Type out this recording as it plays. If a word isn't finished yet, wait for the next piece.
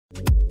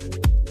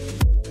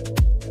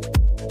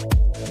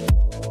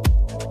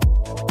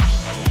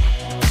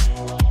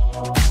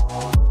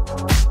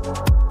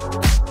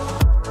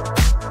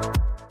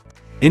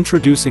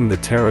Introducing the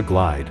Terra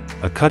Glide,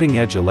 a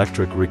cutting-edge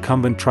electric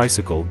recumbent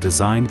tricycle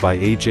designed by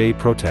AJ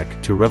Protech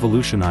to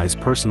revolutionize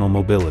personal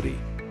mobility.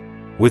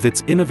 With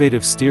its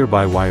innovative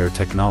steer-by-wire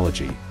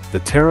technology, the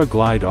Terra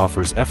Glide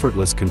offers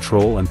effortless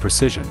control and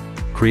precision,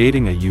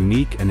 creating a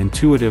unique and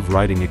intuitive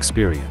riding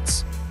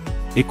experience.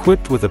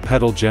 Equipped with a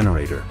pedal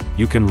generator,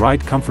 you can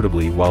ride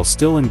comfortably while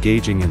still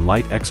engaging in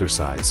light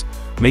exercise,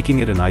 making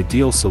it an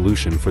ideal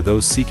solution for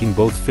those seeking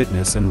both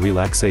fitness and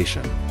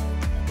relaxation.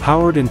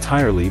 Powered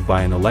entirely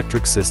by an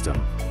electric system,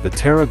 the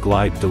Terra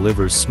Glide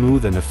delivers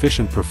smooth and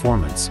efficient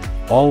performance,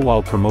 all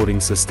while promoting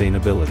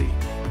sustainability.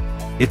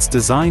 Its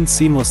design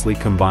seamlessly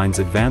combines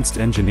advanced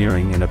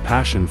engineering and a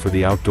passion for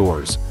the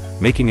outdoors,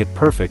 making it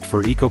perfect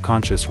for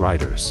eco-conscious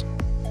riders.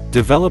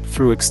 Developed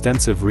through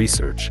extensive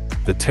research,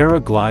 the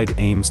Terra Glide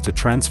aims to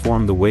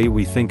transform the way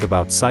we think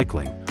about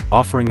cycling,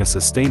 offering a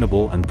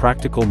sustainable and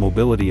practical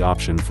mobility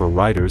option for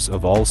riders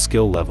of all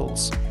skill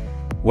levels.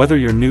 Whether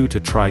you're new to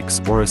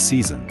trikes or a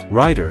seasoned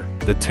rider,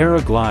 the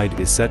Terra Glide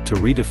is set to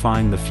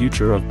redefine the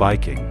future of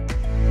biking.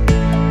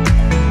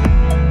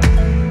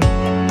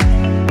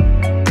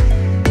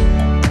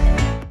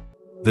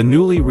 The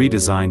newly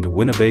redesigned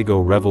Winnebago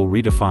Revel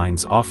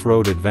redefines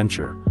off-road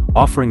adventure,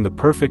 offering the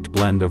perfect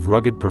blend of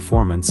rugged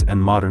performance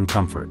and modern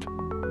comfort.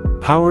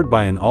 Powered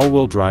by an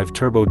all-wheel drive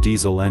turbo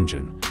diesel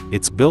engine,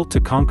 it's built to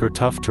conquer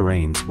tough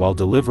terrains while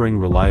delivering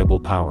reliable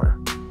power.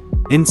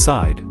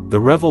 Inside, the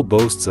Revel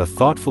boasts a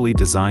thoughtfully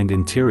designed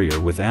interior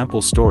with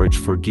ample storage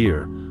for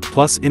gear,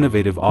 plus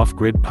innovative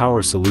off-grid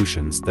power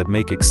solutions that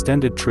make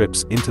extended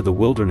trips into the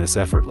wilderness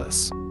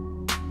effortless.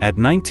 At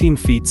 19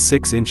 feet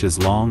 6 inches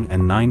long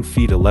and 9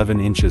 feet 11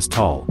 inches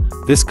tall,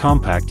 this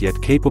compact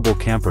yet capable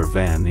camper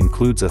van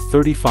includes a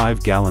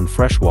 35-gallon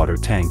freshwater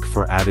tank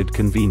for added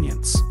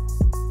convenience.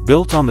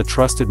 Built on the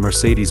trusted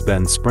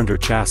Mercedes-Benz Sprinter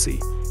chassis,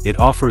 it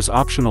offers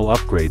optional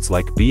upgrades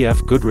like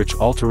BF Goodrich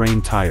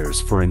all-terrain tires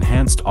for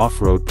enhanced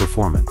off-road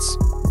performance.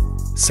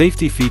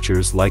 Safety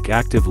features like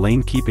active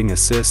lane keeping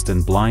assist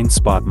and blind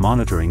spot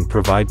monitoring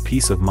provide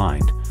peace of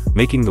mind,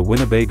 making the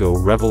Winnebago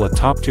Revel a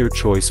top-tier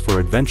choice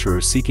for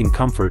adventurers seeking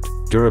comfort,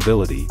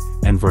 durability,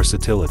 and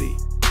versatility.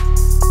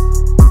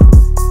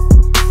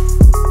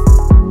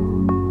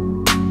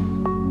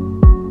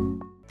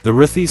 The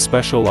Ratis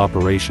Special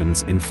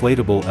Operations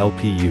Inflatable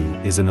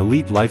LPU is an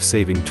elite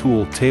life-saving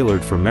tool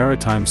tailored for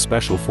maritime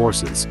special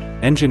forces,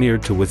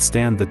 engineered to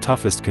withstand the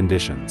toughest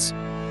conditions.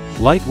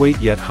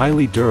 Lightweight yet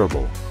highly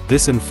durable,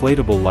 this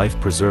inflatable life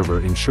preserver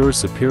ensures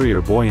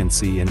superior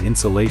buoyancy and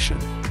insulation,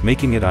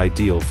 making it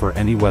ideal for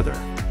any weather.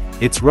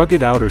 Its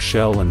rugged outer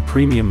shell and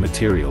premium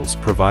materials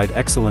provide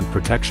excellent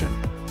protection,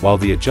 while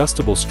the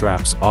adjustable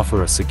straps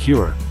offer a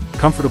secure,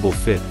 comfortable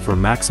fit for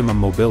maximum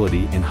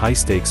mobility in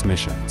high-stakes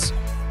missions.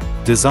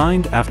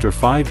 Designed after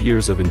 5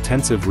 years of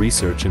intensive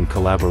research and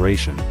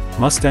collaboration,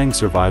 Mustang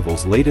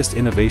Survival's latest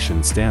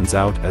innovation stands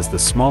out as the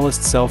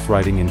smallest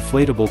self-riding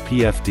inflatable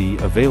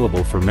PFD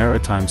available for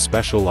maritime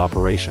special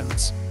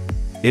operations.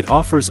 It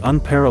offers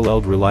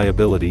unparalleled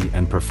reliability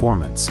and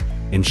performance,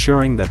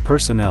 ensuring that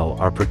personnel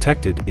are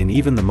protected in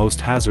even the most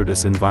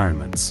hazardous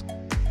environments.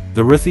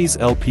 The Ratis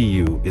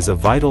LPU is a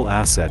vital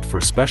asset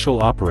for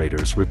special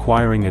operators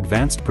requiring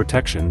advanced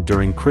protection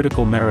during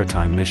critical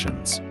maritime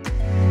missions.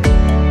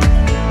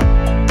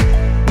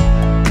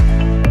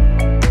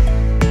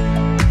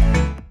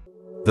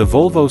 The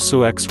Volvo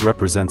CeX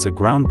represents a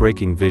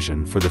groundbreaking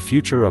vision for the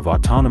future of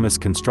autonomous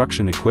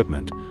construction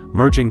equipment,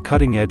 merging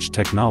cutting-edge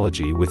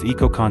technology with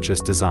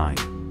eco-conscious design.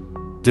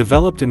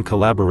 Developed in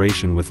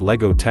collaboration with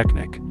LEGO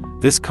Technic,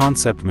 this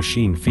concept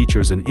machine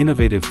features an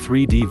innovative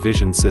 3D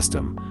vision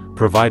system,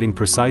 providing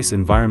precise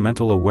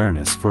environmental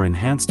awareness for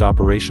enhanced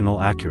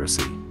operational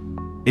accuracy.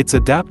 Its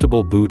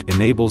adaptable boot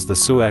enables the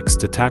CeX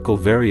to tackle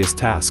various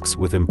tasks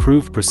with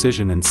improved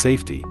precision and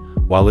safety,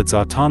 while its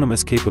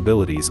autonomous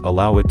capabilities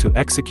allow it to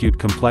execute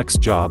complex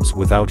jobs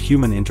without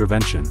human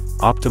intervention,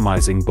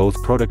 optimizing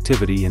both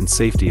productivity and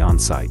safety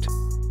on-site.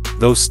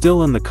 Though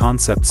still in the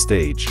concept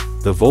stage,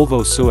 the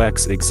Volvo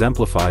CeX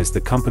exemplifies the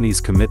company's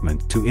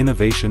commitment to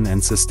innovation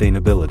and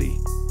sustainability.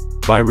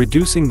 By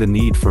reducing the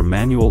need for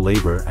manual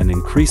labor and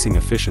increasing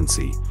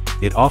efficiency,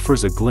 it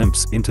offers a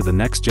glimpse into the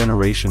next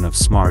generation of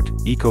smart,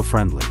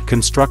 eco-friendly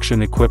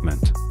construction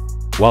equipment.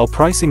 While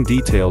pricing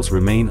details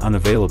remain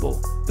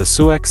unavailable, the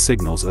CeX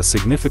signals a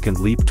significant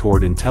leap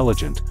toward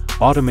intelligent,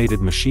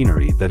 automated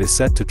machinery that is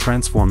set to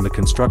transform the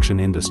construction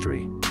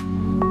industry.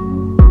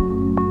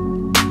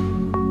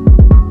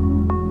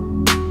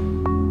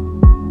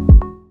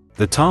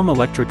 The Tom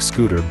electric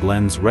scooter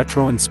blends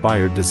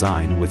retro-inspired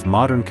design with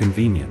modern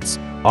convenience,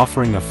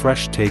 offering a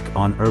fresh take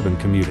on urban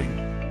commuting.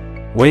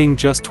 Weighing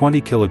just 20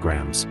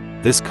 kilograms,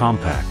 this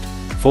compact,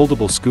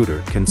 foldable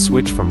scooter can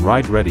switch from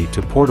ride-ready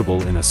to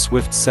portable in a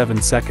swift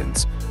 7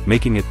 seconds,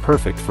 making it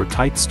perfect for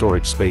tight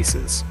storage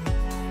spaces.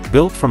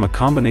 Built from a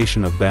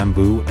combination of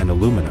bamboo and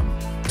aluminum,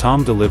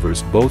 Tom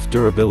delivers both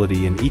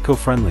durability and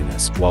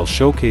eco-friendliness while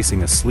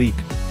showcasing a sleek,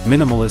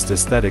 minimalist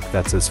aesthetic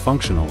that's as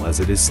functional as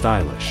it is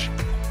stylish.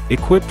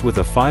 Equipped with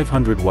a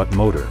 500-watt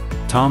motor,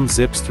 Tom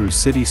zips through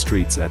city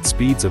streets at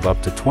speeds of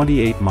up to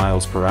 28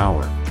 miles per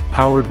hour,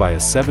 powered by a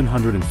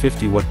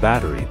 750-watt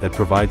battery that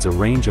provides a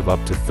range of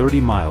up to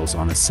 30 miles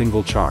on a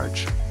single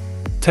charge.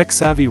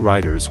 Tech-savvy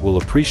riders will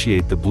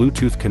appreciate the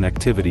Bluetooth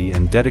connectivity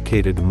and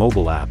dedicated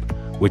mobile app,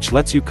 which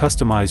lets you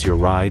customize your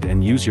ride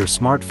and use your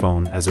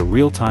smartphone as a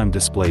real-time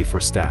display for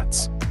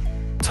stats.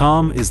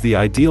 Tom is the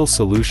ideal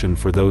solution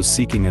for those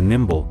seeking a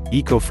nimble,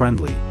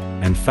 eco-friendly,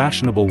 and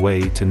fashionable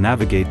way to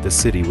navigate the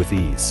city with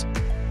ease.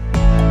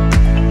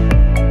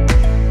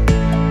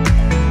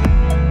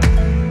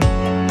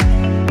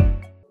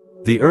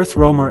 The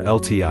EarthRoamer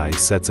LTi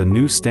sets a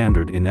new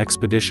standard in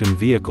expedition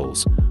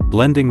vehicles,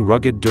 blending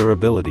rugged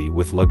durability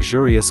with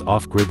luxurious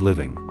off-grid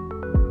living.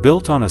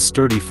 Built on a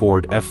sturdy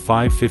Ford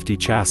F550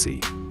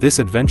 chassis, this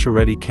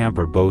adventure-ready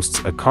camper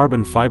boasts a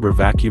carbon fiber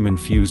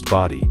vacuum-infused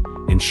body,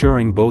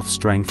 ensuring both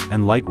strength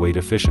and lightweight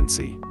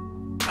efficiency.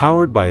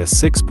 Powered by a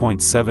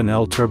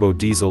 6.7L turbo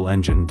diesel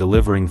engine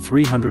delivering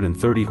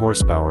 330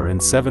 horsepower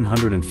and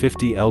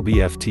 750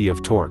 lb-ft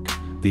of torque,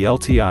 the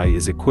LTi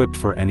is equipped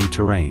for any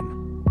terrain.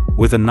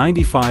 With a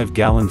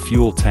 95-gallon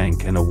fuel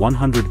tank and a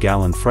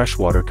 100-gallon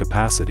freshwater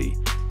capacity,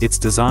 it's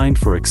designed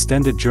for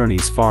extended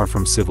journeys far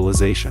from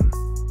civilization.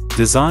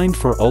 Designed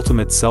for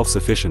ultimate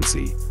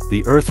self-sufficiency,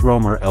 the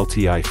EarthRoamer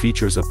LTi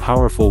features a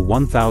powerful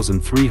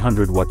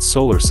 1,300-watt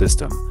solar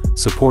system,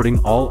 supporting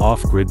all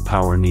off-grid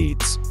power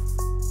needs.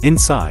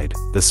 Inside,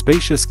 the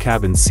spacious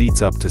cabin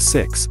seats up to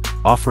 6,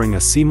 offering a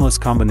seamless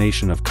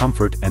combination of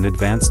comfort and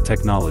advanced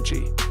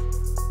technology.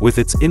 With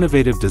its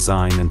innovative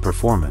design and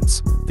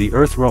performance, the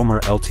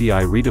EarthRoamer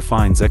LTi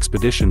redefines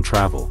expedition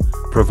travel,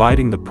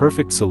 providing the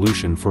perfect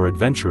solution for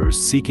adventurers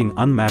seeking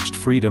unmatched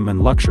freedom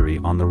and luxury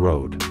on the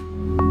road.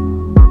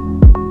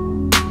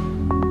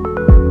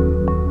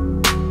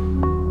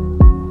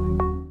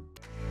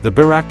 The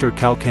Bayraktar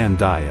Kalkan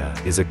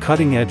Diha is a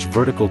cutting-edge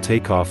vertical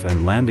takeoff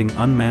and landing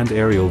unmanned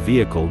aerial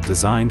vehicle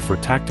designed for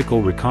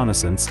tactical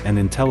reconnaissance and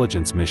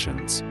intelligence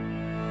missions.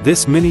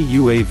 This mini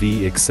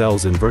UAV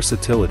excels in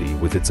versatility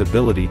with its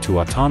ability to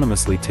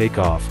autonomously take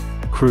off,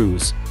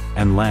 cruise,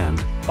 and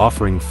land,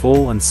 offering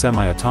full and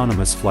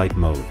semi-autonomous flight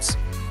modes.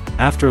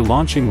 After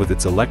launching with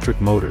its electric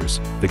motors,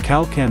 the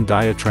Kalkan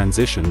Diha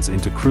transitions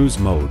into cruise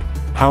mode,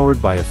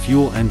 powered by a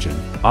fuel engine,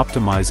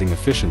 optimizing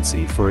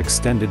efficiency for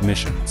extended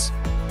missions.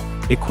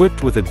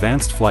 Equipped with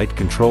advanced flight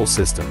control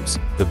systems,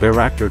 the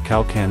Bayraktar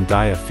Kalkan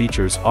Diha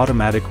features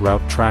automatic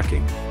route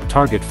tracking,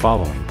 target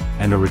following,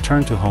 and a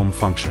return-to-home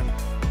function.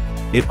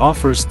 It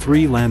offers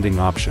 3 landing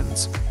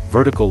options: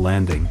 vertical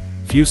landing,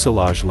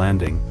 fuselage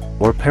landing,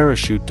 or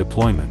parachute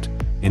deployment,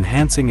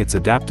 enhancing its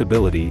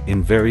adaptability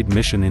in varied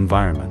mission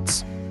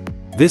environments.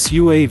 This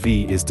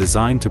UAV is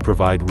designed to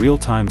provide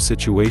real-time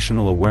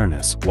situational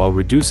awareness while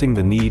reducing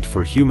the need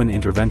for human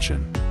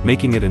intervention,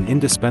 making it an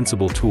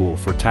indispensable tool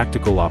for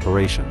tactical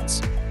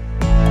operations.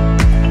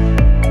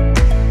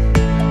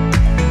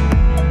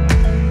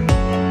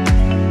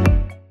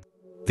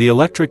 The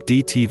electric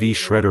DTV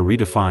Shredder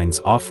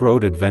redefines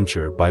off-road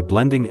adventure by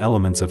blending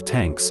elements of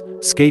tanks,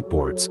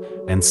 skateboards,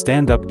 and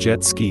stand-up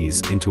jet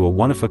skis into a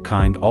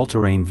one-of-a-kind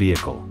all-terrain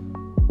vehicle.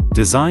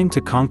 Designed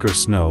to conquer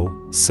snow,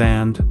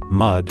 sand,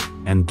 mud,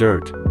 and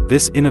dirt,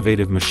 this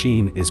innovative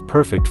machine is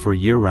perfect for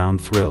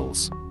year-round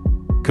thrills.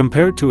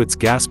 Compared to its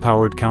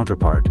gas-powered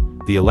counterpart,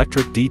 the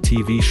electric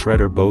DTV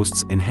Shredder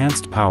boasts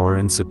enhanced power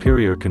and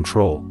superior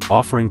control,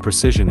 offering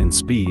precision in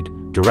speed,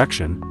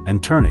 direction,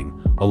 and turning,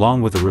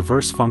 along with a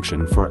reverse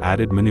function for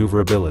added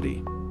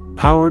maneuverability.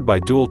 Powered by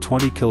dual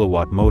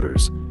 20-kilowatt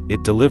motors,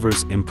 it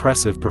delivers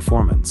impressive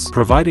performance,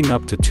 providing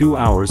up to 2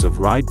 hours of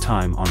ride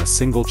time on a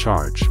single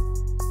charge.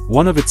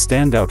 One of its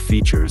standout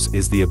features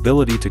is the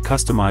ability to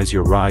customize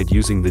your ride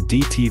using the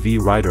DTV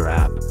Rider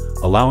app,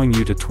 allowing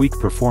you to tweak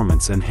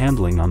performance and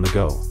handling on the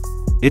go.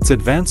 Its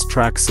advanced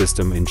track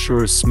system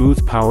ensures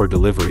smooth power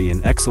delivery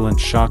and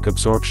excellent shock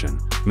absorption,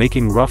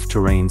 making rough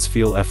terrains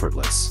feel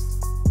effortless.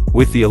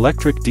 With the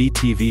electric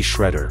DTV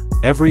Shredder,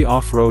 every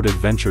off-road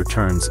adventure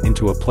turns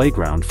into a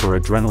playground for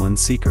adrenaline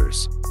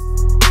seekers.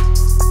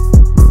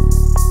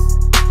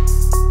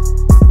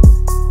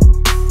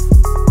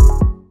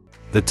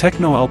 The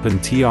TechnoAlpin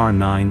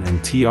TR9 and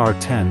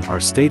TR10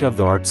 are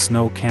state-of-the-art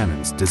snow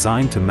cannons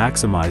designed to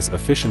maximize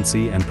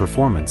efficiency and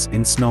performance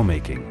in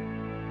snowmaking.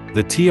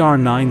 The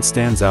TR9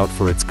 stands out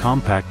for its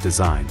compact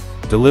design,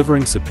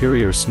 delivering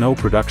superior snow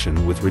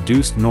production with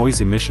reduced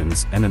noise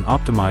emissions and an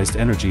optimized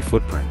energy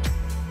footprint.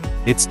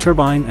 Its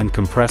turbine and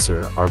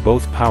compressor are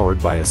both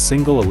powered by a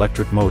single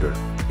electric motor,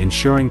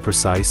 ensuring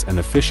precise and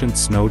efficient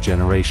snow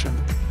generation.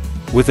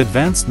 With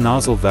advanced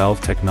nozzle valve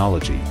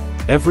technology,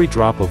 every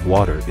drop of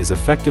water is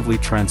effectively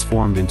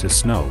transformed into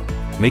snow,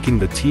 making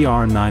the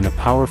TR9 a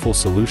powerful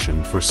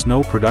solution for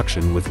snow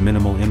production with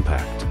minimal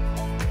impact.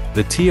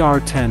 The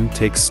TR10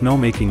 takes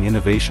snowmaking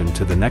innovation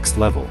to the next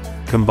level,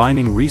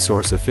 combining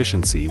resource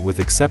efficiency with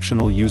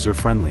exceptional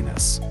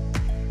user-friendliness.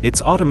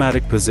 Its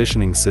automatic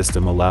positioning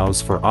system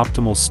allows for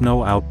optimal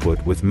snow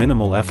output with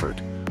minimal effort,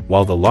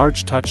 while the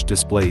large touch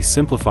display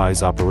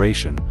simplifies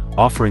operation,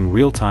 offering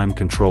real-time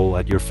control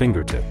at your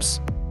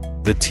fingertips.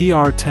 The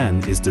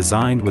TR10 is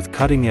designed with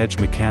cutting-edge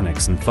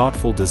mechanics and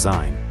thoughtful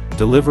design,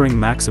 delivering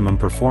maximum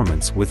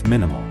performance with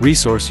minimal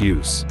resource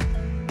use.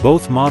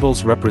 Both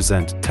models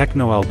represent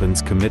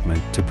TechnoAlpin's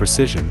commitment to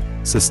precision,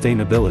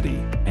 sustainability,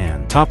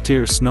 and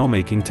top-tier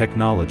snowmaking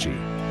technology.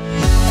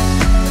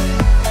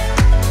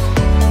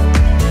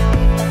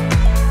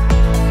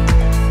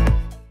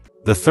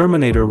 The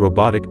Thermonator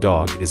robotic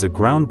dog is a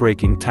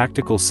groundbreaking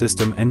tactical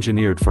system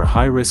engineered for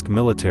high-risk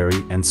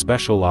military and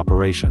special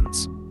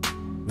operations.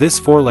 This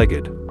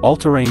four-legged,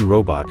 all-terrain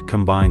robot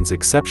combines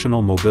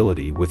exceptional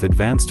mobility with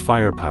advanced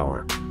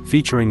firepower,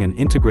 featuring an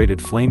integrated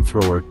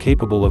flamethrower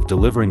capable of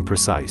delivering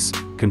precise,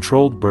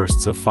 controlled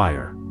bursts of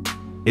fire.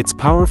 Its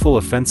powerful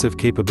offensive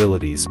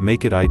capabilities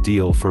make it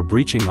ideal for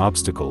breaching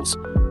obstacles,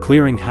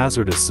 clearing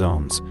hazardous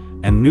zones,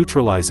 and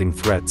neutralizing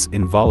threats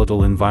in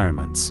volatile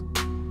environments.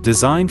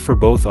 Designed for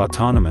both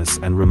autonomous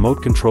and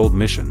remote-controlled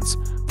missions,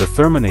 the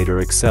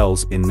Thermonator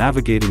excels in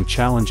navigating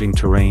challenging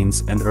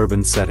terrains and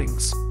urban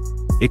settings.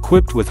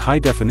 Equipped with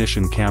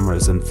high-definition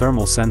cameras and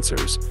thermal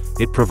sensors,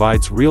 it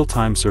provides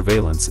real-time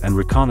surveillance and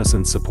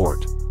reconnaissance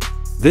support.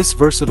 This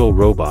versatile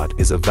robot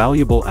is a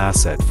valuable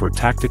asset for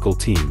tactical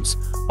teams,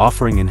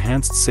 offering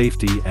enhanced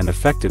safety and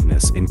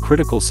effectiveness in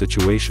critical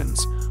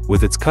situations,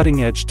 with its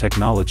cutting-edge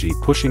technology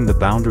pushing the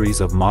boundaries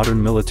of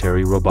modern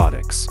military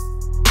robotics.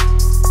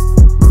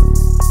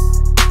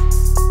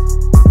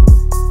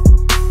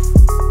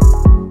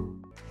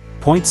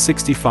 Point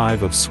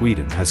 65 of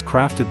Sweden has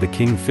crafted the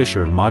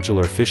Kingfisher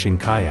modular fishing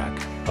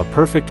kayak, a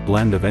perfect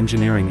blend of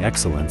engineering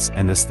excellence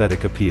and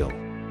aesthetic appeal.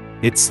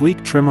 Its sleek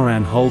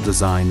trimaran hull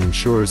design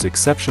ensures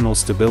exceptional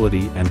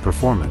stability and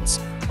performance,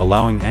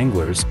 allowing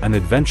anglers and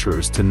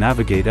adventurers to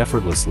navigate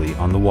effortlessly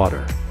on the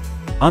water.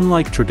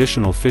 Unlike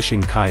traditional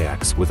fishing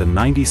kayaks with a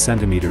 90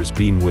 cm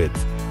beam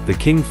width, the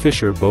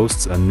Kingfisher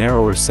boasts a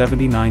narrower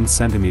 79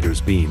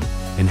 cm beam,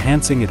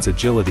 enhancing its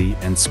agility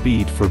and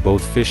speed for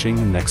both fishing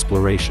and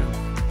exploration.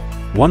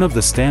 One of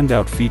the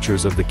standout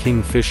features of the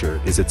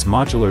Kingfisher is its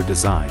modular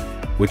design,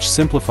 which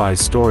simplifies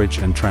storage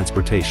and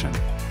transportation.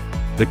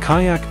 The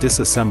kayak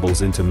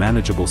disassembles into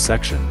manageable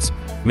sections,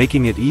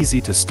 making it easy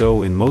to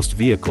stow in most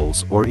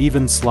vehicles or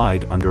even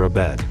slide under a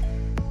bed.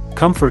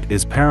 Comfort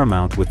is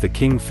paramount with the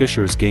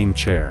Kingfisher's game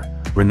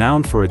chair,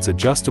 renowned for its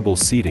adjustable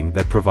seating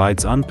that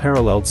provides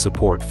unparalleled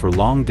support for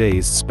long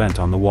days spent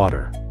on the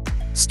water.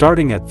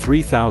 Starting at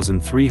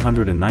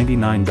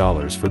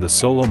 $3,399 for the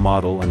solo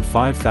model and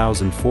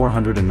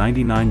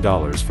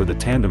 $5,499 for the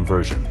tandem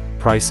version,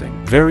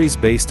 pricing varies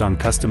based on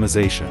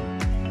customization.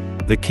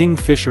 The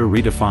Kingfisher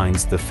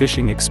redefines the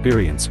fishing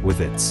experience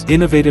with its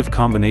innovative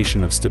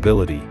combination of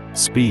stability,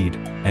 speed,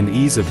 and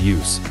ease of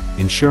use,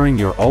 ensuring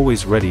you're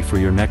always ready for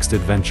your next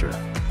adventure.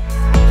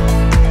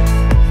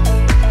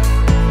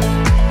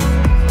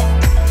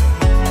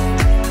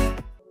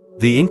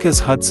 The INKAS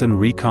Hudson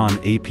Recon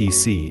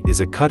APC is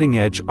a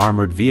cutting-edge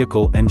armored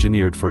vehicle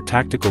engineered for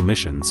tactical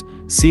missions,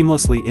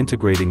 seamlessly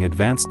integrating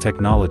advanced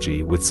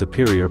technology with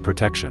superior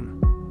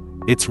protection.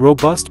 Its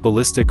robust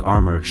ballistic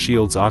armor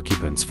shields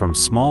occupants from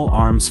small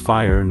arms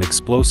fire and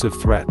explosive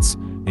threats,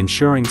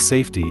 ensuring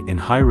safety in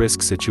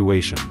high-risk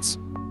situations.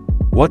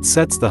 What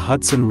sets the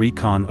Hudson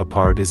Recon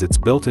apart is its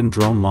built-in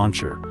drone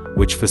launcher,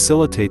 which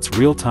facilitates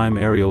real-time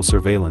aerial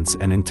surveillance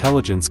and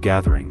intelligence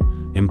gathering,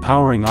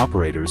 empowering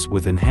operators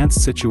with enhanced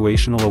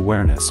situational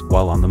awareness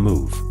while on the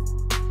move.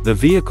 The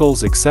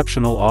vehicle's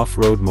exceptional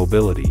off-road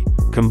mobility,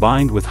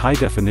 combined with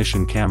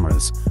high-definition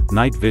cameras,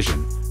 night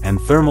vision, and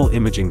thermal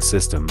imaging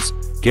systems,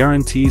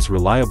 guarantees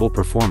reliable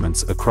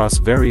performance across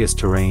various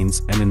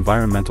terrains and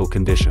environmental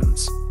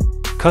conditions.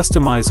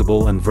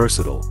 Customizable and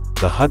versatile,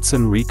 the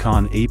Hudson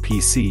Recon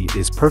APC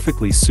is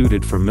perfectly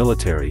suited for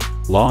military,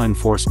 law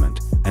enforcement,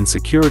 and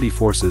security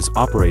forces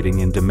operating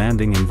in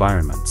demanding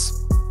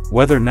environments.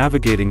 Whether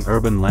navigating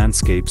urban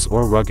landscapes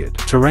or rugged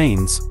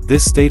terrains,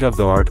 this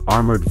state-of-the-art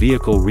armored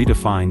vehicle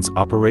redefines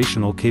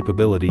operational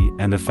capability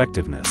and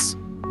effectiveness.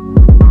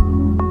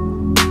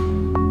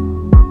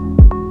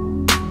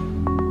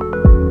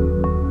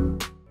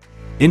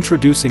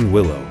 Introducing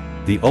Willow,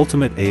 the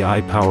ultimate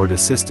AI-powered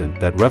assistant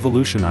that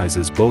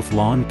revolutionizes both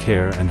lawn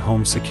care and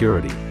home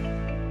security.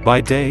 By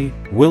day,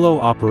 Willow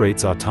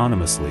operates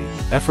autonomously,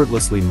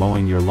 effortlessly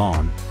mowing your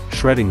lawn,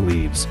 shredding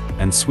leaves,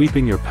 and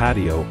sweeping your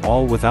patio,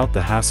 all without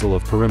the hassle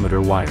of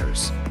perimeter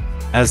wires.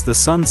 As the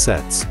sun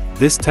sets,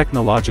 this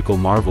technological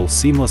marvel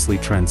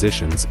seamlessly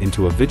transitions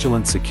into a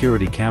vigilant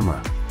security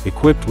camera,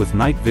 equipped with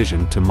night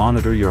vision to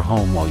monitor your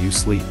home while you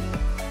sleep.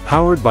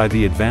 Powered by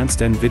the advanced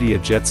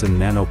NVIDIA Jetson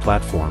Nano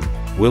platform,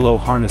 Willow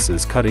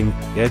harnesses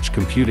cutting-edge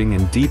computing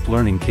and deep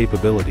learning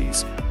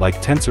capabilities,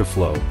 like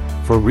TensorFlow,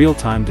 for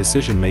real-time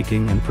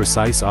decision-making and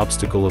precise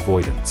obstacle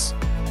avoidance.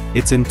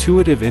 Its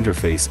intuitive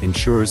interface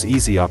ensures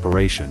easy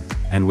operation,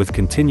 and with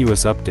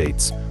continuous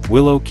updates,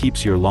 Willow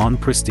keeps your lawn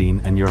pristine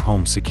and your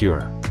home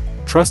secure.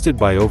 Trusted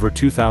by over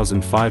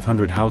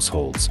 2,500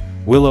 households,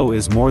 Willow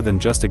is more than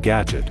just a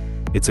gadget,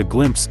 it's a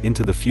glimpse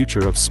into the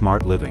future of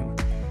smart living.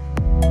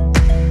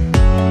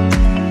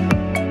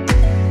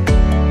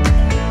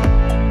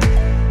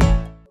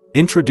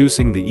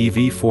 Introducing the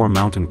EV4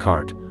 Mountain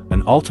Cart,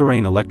 an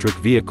all-terrain electric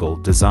vehicle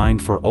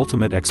designed for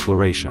ultimate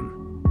exploration.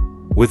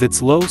 With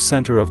its low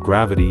center of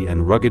gravity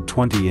and rugged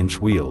 20-inch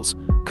wheels,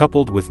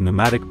 coupled with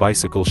pneumatic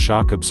bicycle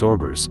shock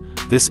absorbers,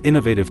 this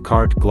innovative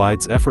cart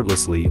glides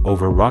effortlessly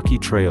over rocky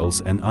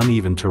trails and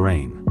uneven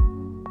terrain.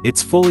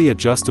 Its fully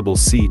adjustable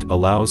seat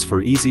allows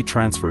for easy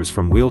transfers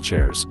from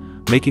wheelchairs,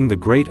 making the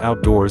great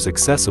outdoors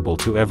accessible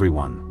to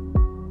everyone.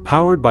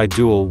 Powered by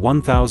dual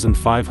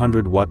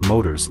 1,500-watt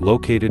motors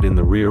located in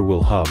the rear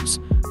wheel hubs,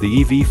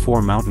 the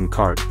EV4 Mountain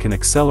Cart can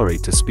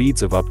accelerate to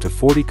speeds of up to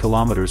 40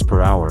 km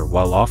per hour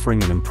while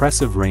offering an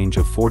impressive range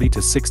of 40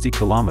 to 60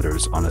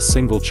 km on a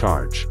single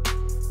charge.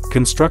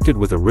 Constructed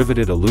with a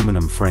riveted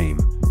aluminum frame,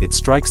 it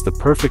strikes the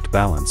perfect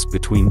balance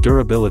between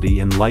durability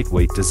and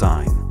lightweight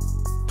design.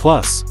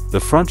 Plus, the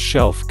front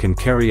shelf can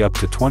carry up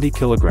to 20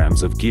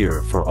 kilograms of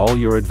gear for all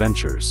your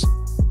adventures.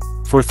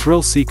 For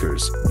thrill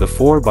seekers, the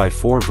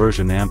 4x4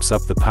 version amps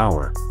up the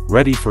power,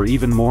 ready for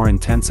even more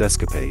intense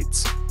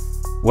escapades.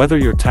 Whether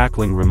you're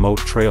tackling remote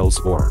trails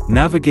or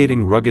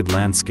navigating rugged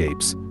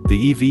landscapes,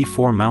 the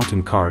EV4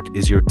 Mountain Cart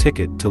is your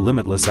ticket to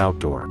limitless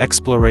outdoor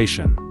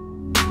exploration.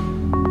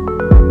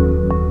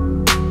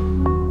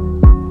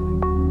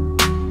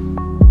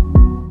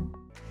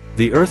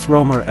 The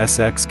EarthRoamer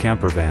SX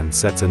campervan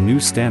sets a new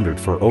standard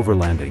for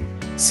overlanding,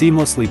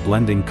 seamlessly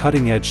blending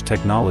cutting-edge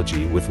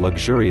technology with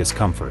luxurious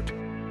comfort.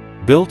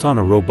 Built on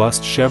a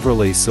robust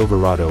Chevrolet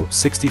Silverado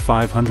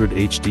 6500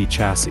 HD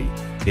chassis,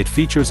 it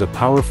features a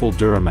powerful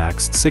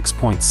Duramax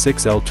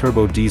 6.6L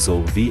turbo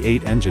diesel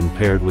V8 engine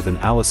paired with an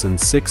Allison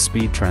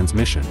 6-speed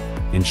transmission,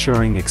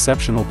 ensuring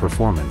exceptional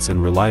performance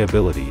and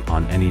reliability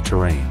on any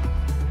terrain.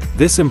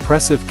 This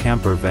impressive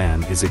camper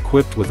van is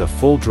equipped with a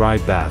full dry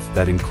bath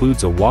that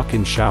includes a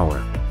walk-in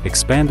shower,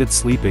 expanded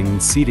sleeping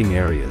and seating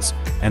areas,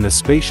 and a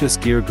spacious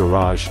gear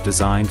garage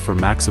designed for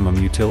maximum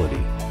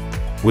utility.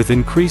 With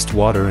increased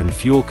water and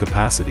fuel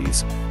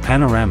capacities,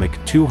 panoramic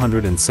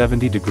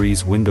 270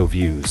 degrees window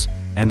views,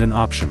 and an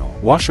optional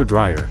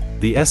washer-dryer,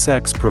 the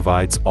SX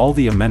provides all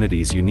the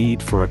amenities you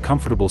need for a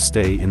comfortable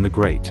stay in the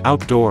great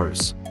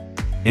outdoors.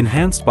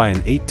 Enhanced by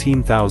an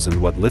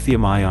 18,000-watt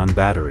lithium-ion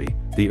battery,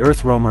 the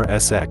EarthRoamer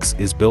SX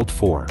is built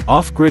for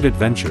off-grid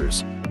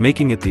adventures,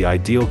 making it the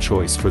ideal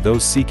choice for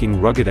those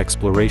seeking rugged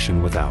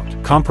exploration without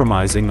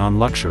compromising on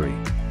luxury.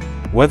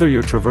 Whether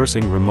you're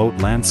traversing remote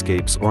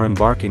landscapes or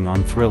embarking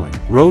on thrilling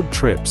road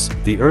trips,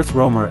 the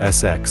EarthRoamer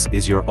SX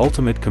is your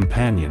ultimate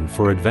companion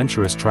for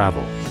adventurous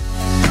travel.